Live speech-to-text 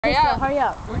Hurry up. Hurry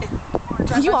up.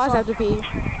 You always have to pee.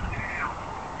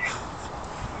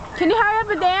 Can you hurry up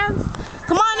and dance?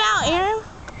 Come on now, Aaron.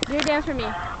 Do your dance for me.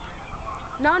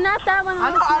 No, not that one.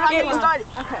 I'm not getting started.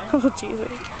 Okay. Oh, Jesus.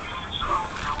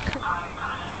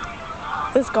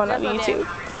 This is going on YouTube.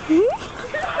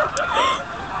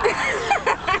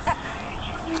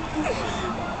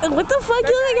 What the fuck?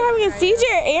 You look like you're having a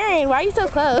seizure, Aaron. Why are you so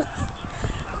close?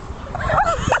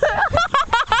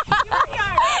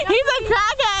 He's a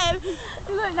crackhead.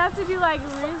 You look not to be like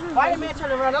reasons. Why did man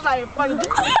turn around? That's not even funny. Get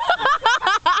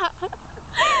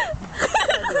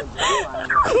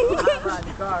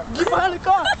behind the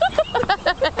car.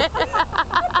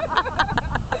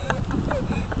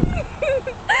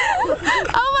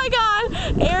 Oh my god.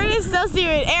 Aaron is so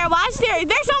serious. Aaron, watch there.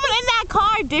 There's someone in that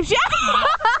car, dipshit.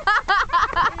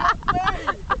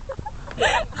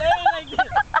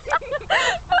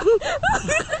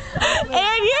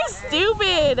 Aaron, you're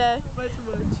stupid. Way too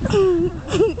much.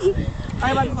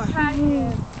 Alright, bye, bye.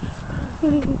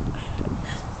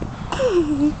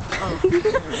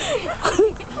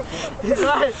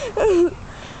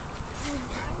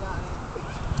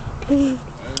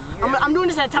 I'm doing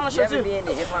this at a talent show too. You doing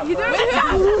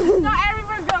it? No,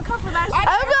 everyone's gonna come for that.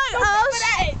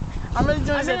 I'm really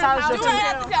doing this at a talent show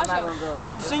too.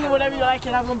 Singing whatever you like,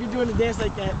 and I'm gonna be doing a dance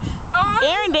like that.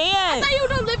 Aaron, dance. I thought you were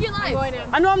gonna live your life.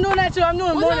 I know I'm doing that too. I'm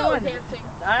doing more than one. Dancing.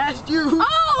 I asked you.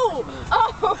 Oh,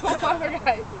 I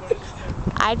forgot.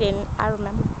 I didn't. I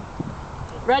remember.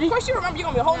 Ready? Of course you remember. You're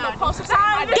gonna be holding a poster. Go,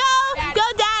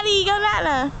 daddy, go,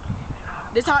 Nana.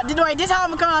 This how I'm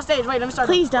gonna come on stage. Wait, let me start.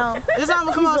 Please don't. This is how I'm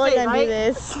gonna come on He's stage, really gonna right? do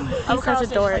this. He's such a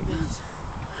dork.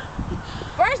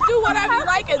 First do whatever you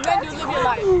like and then you live your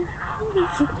life.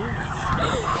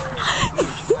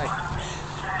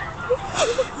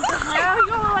 Yeah, you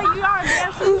look like you are a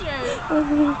damn teacher.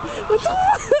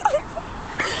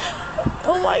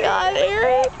 Oh my god,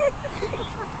 Aaron.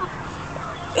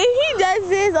 If he does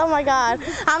this, oh my god.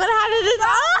 I'm gonna have to do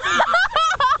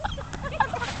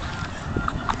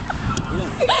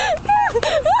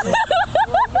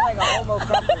You're like a homo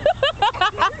couple.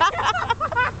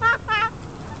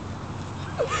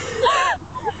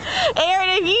 Aaron,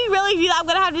 if you really do that, I'm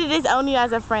gonna have to disown you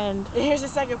as a friend. And here's the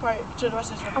second part to the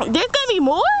rest of this one. There's gonna be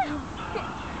more?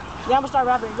 Yeah, I'm gonna start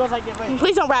rapping. It goes like this. Wait.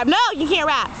 Please don't rap. No, you can't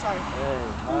rap. Sorry.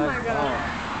 Oh my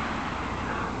god.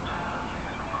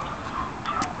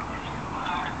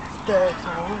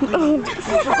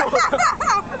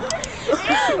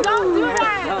 Don't do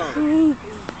that.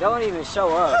 Don't even show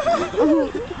up. You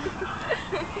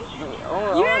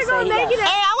ain't gonna make it.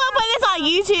 Hey, I'm gonna put this on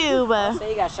YouTube. Say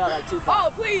you got shot like Tupac.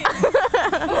 Oh, please.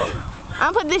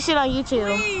 I'm putting this shit on YouTube.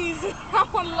 Please. I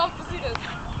would love to see this.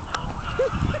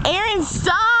 Aaron,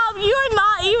 stop! You're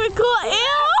not even cool.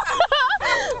 Ew!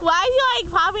 Why is he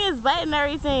like popping his butt and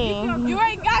everything? You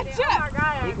ain't got shit. Oh my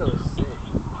god. He goes sick.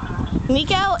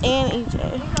 Nico and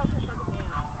EJ.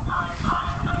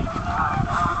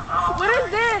 What is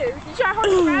this? You trying to hold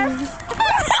your breath?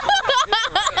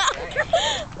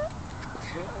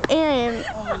 Aaron. You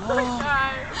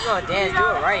gonna dance, do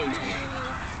it right.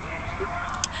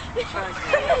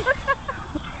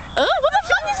 Oh, what the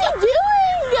fuck is he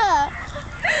doing?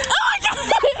 Oh my god!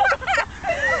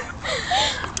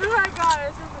 Oh my god,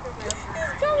 this is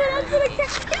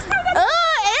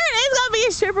Aaron is gonna be a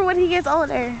stripper when he gets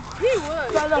older. He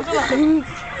would.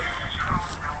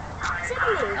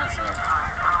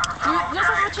 Just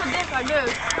hold your dick like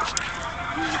this.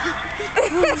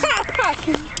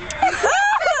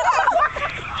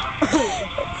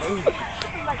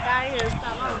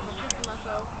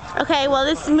 Okay, well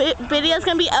this video is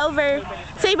gonna be over.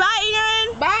 Say bye,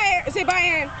 Aaron. Bye. Say bye,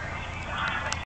 Aaron.